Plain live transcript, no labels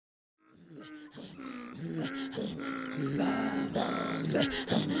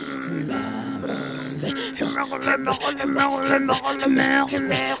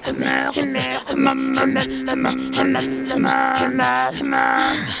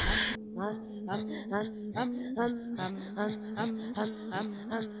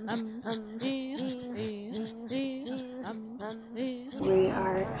We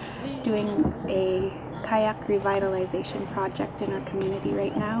are doing a kayak revitalization project in our community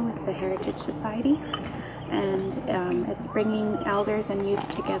right now with the Heritage Society, and it's bringing elders and youth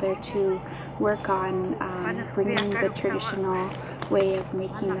together to work on bringing the traditional way of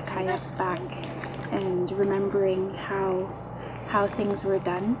making the kayaks back and remembering how things were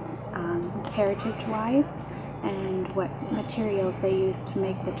done heritage-wise and what materials they used to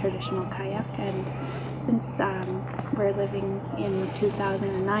make the traditional kayak. And since we're living in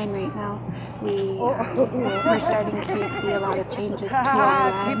 2009 right now, we're starting to see a lot of changes to our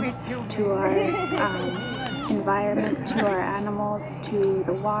land, to our environment, to our animals, to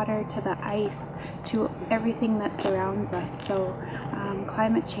the water, to the ice, to everything that surrounds us. So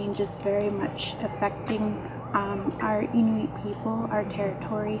climate change is very much affecting our Inuit people, our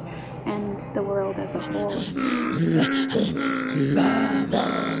territory, and the world as a whole.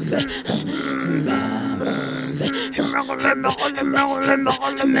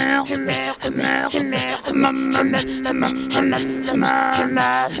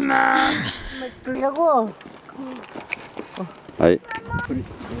 Ay.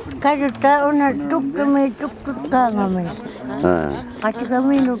 Kada tao na may tuk-tuk ka kami. Kasi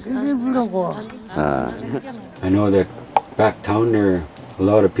kami nag-iblo ko. I know that back town there, a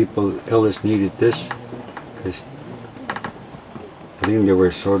lot of people, elders needed this, because I think they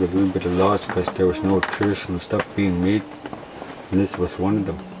were sort of a little bit lost because there was no traditional stuff being made, and this was one of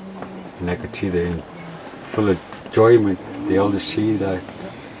them. And I could see they're full of enjoyment. The elders see that,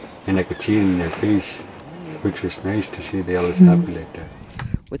 and I could see it in their face, which was nice to see the elders happy like that.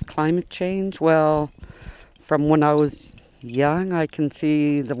 With climate change, well, from when I was young, I can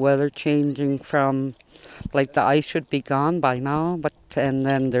see the weather changing from, like, the ice should be gone by now, and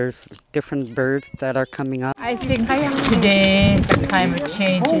then there's different birds that are coming up. I think today the climate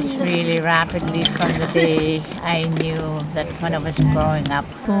change is really rapidly from the day I knew that when I was growing up.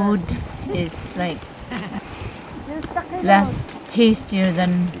 Food is like less tastier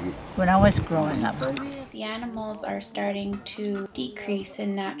than when I was growing up. The animals are starting to decrease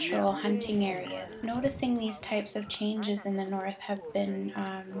in natural hunting areas. Noticing these types of changes in the north have been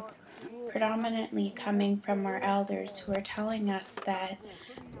predominantly coming from our elders, who are telling us that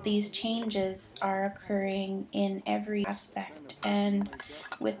these changes are occurring in every aspect. And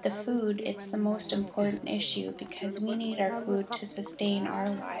with the food, it's the most important issue because we need our food to sustain our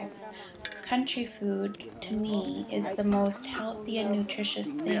lives. Country food, to me, is the most healthy and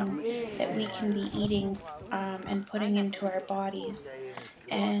nutritious thing that we can be eating and putting into our bodies.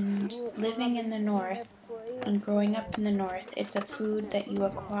 And living in the north and growing up in the north, it's a food that you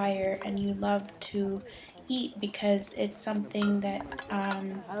acquire and you love to eat because it's something that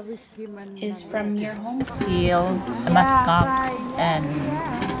is from your home. Seal, the muskox, and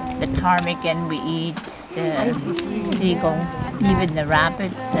the ptarmigan we eat, the seagulls, even the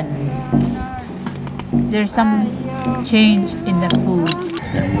rabbits, and there's some change in the food.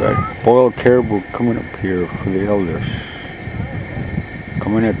 And we got boiled caribou coming up here for the elders.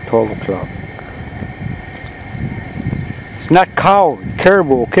 Coming at 12 o'clock. It's not cow, it's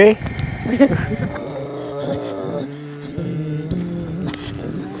caribou, okay?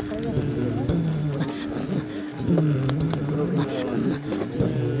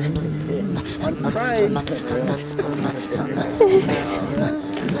 I'm trying.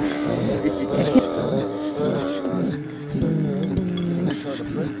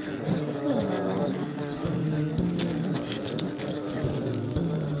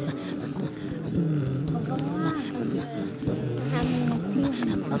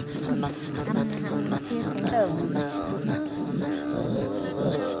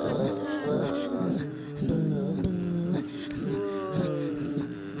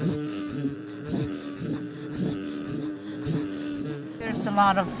 There's a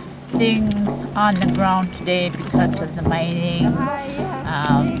lot of things on the ground today because of the mining,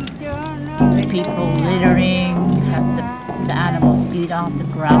 people littering, have the animals eat off the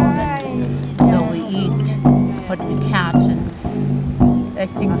ground, and so we eat what we catch, and I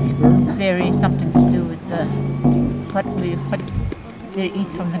think it's very something to do with what they eat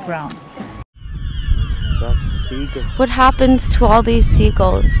from the ground. That's a seagull. What happens to all these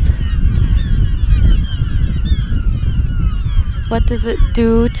seagulls? What does it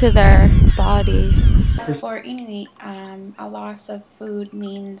do to their bodies? For Inuit, a loss of food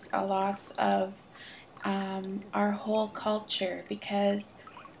means a loss of our whole culture, because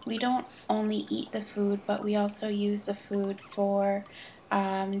we don't only eat the food, but we also use the food for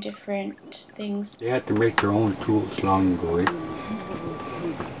different things. They had to make their own tools long ago, eh?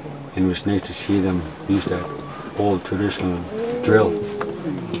 And it was nice to see them use that old traditional drill,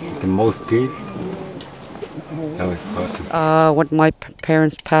 the mouthpiece. That was awesome. What my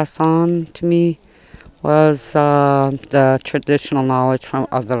parents passed on to me was the traditional knowledge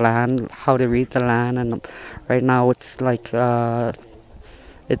of the land, how to read the land, and right now it's like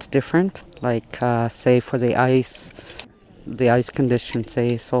it's different. Like say for the ice conditions,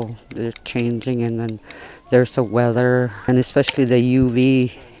 say, so they're changing, and then there's the weather, and especially the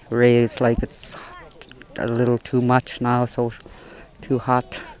UV rays. Like it's a little too much now, so too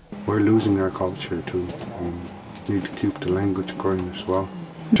hot. We're losing our culture too. We need to keep the language going as well.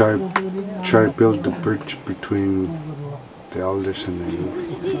 Try build the bridge between the elders and the youth.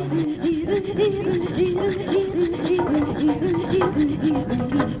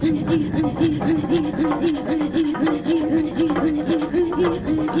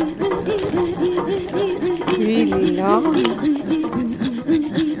 Really long.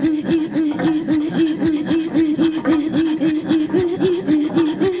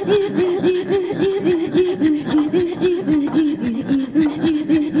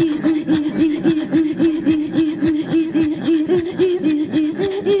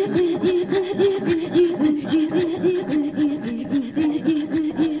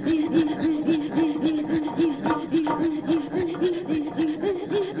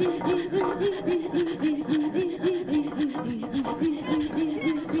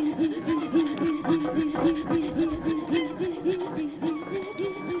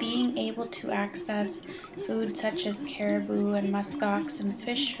 Access food such as caribou and muskox and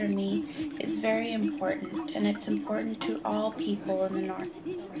fish for me is very important, and it's important to all people in the north.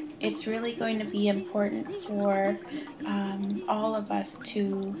 It's really going to be important for all of us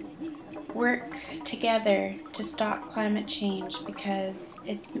to work together to stop climate change, because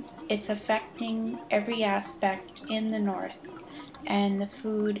it's affecting every aspect in the north, and the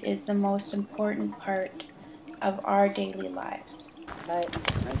food is the most important part of our daily lives.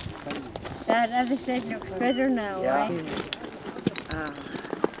 That other side looks better now, right?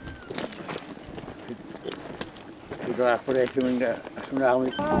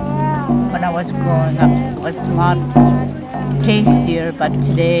 When I was growing up, it was a lot tastier, but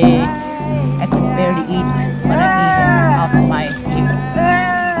today I can barely eat what I'm eating off my table,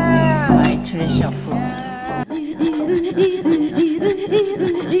 my traditional food.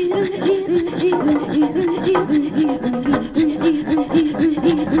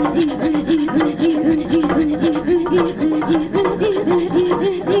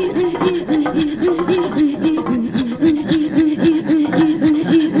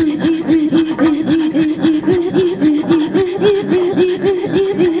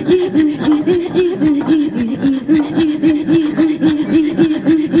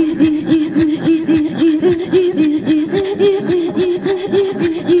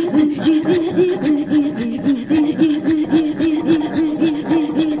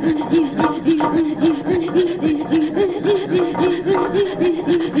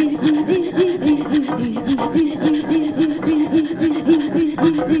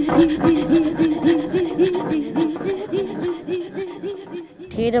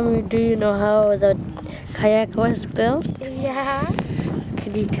 Tatum, do you know how the kayak was built? Yeah.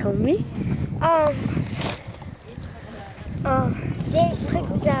 Could you tell me? They put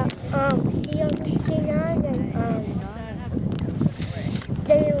the sealskin on, and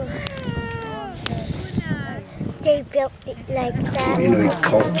they built it like that. Inuit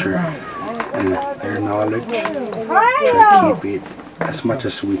culture and their knowledge, try to keep it as much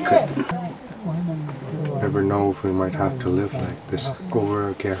as we could. Never know if we might have to live like this over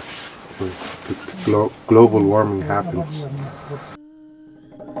again when global warming happens.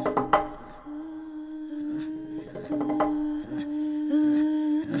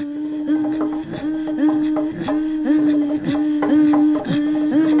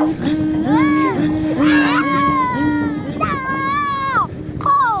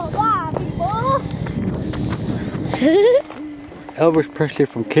 Elvis Presley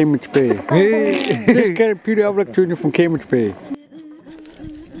from Cambridge Bay. Hey, this guy Peter Elvis Jr. from Cambridge Bay.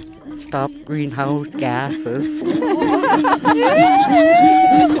 Stop greenhouse gases.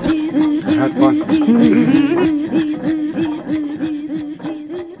 Had fun.